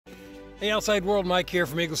Hey, Outside World, Mike here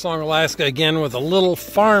from Eagle Song, Alaska, again with a little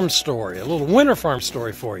farm story, a little winter farm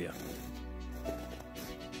story for you.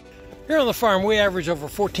 Here on the farm, we average over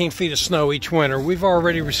 14 feet of snow each winter. We've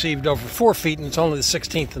already received over 4 feet, and it's only the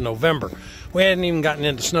 16th of November. We hadn't even gotten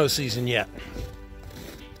into snow season yet.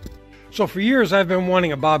 So for years, I've been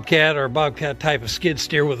wanting a Bobcat or a Bobcat type of skid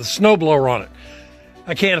steer with a snowblower on it.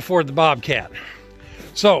 I can't afford the Bobcat.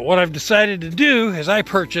 So what I've decided to do is I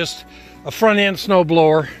purchased a front-end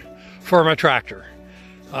snowblower for my tractor.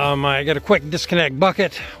 I got a quick disconnect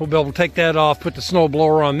bucket. We'll be able to take that off, put the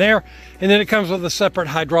snowblower on there, and then it comes with a separate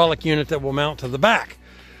hydraulic unit that will mount to the back.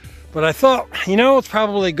 But I thought, it's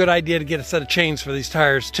probably a good idea to get a set of chains for these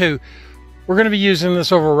tires too. We're going to be using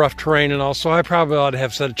this over rough terrain, and also I probably ought to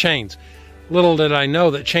have a set of chains. Little did I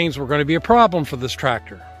know that chains were going to be a problem for this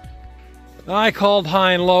tractor. I called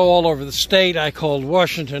high and low all over the state. I called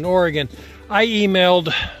Washington, Oregon. I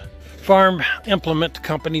emailed farm implement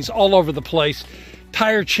companies all over the place,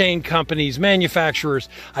 tire chain companies, manufacturers.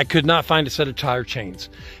 I could not find a set of tire chains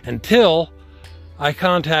until I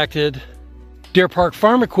contacted Deer Park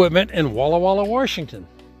Farm Equipment in Walla Walla, Washington.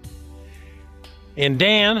 And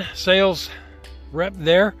Dan, sales rep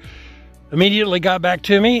there, immediately got back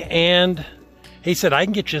to me and he said, I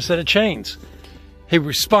can get you a set of chains. He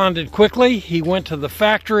responded quickly. He went to the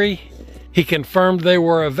factory. He confirmed they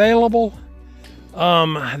were available.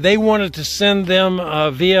 They wanted to send them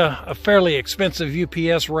via a fairly expensive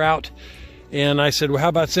UPS route. And I said, well, how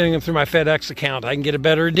about sending them through my FedEx account? I can get a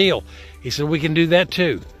better deal. He said, we can do that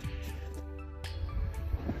too.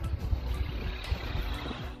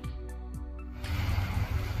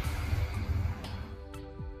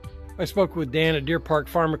 I spoke with Dan at Deer Park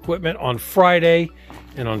Farm Equipment on Friday,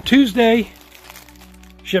 and on Tuesday,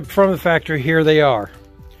 shipped from the factory, here they are.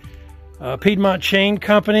 Piedmont Chain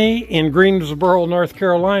Company in Greensboro, North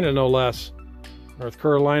Carolina, no less. North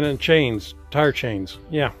Carolina and chains, tire chains.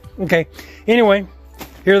 Yeah, okay. Anyway,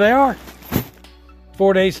 here they are.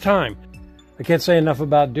 4 days time. I can't say enough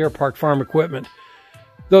about Deer Park Farm Equipment.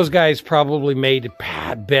 Those guys probably made,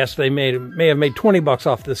 at best, they may have made 20 bucks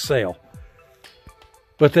off this sale.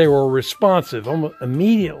 But they were responsive almost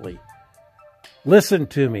immediately.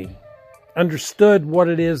 Listened to me. Understood what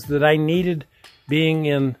it is that I needed being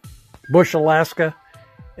in Bush, Alaska,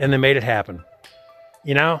 and they made it happen.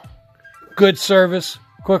 Good service,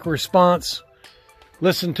 quick response,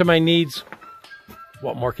 listen to my needs.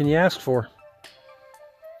 What more can you ask for?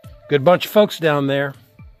 Good bunch of folks down there.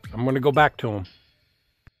 I'm going to go back to them.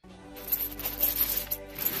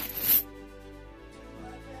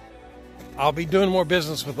 I'll be doing more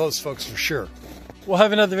business with those folks for sure. We'll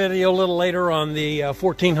have another video a little later on the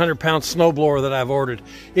 1,400-pound snowblower that I've ordered.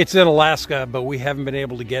 It's in Alaska, but we haven't been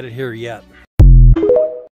able to get it here yet.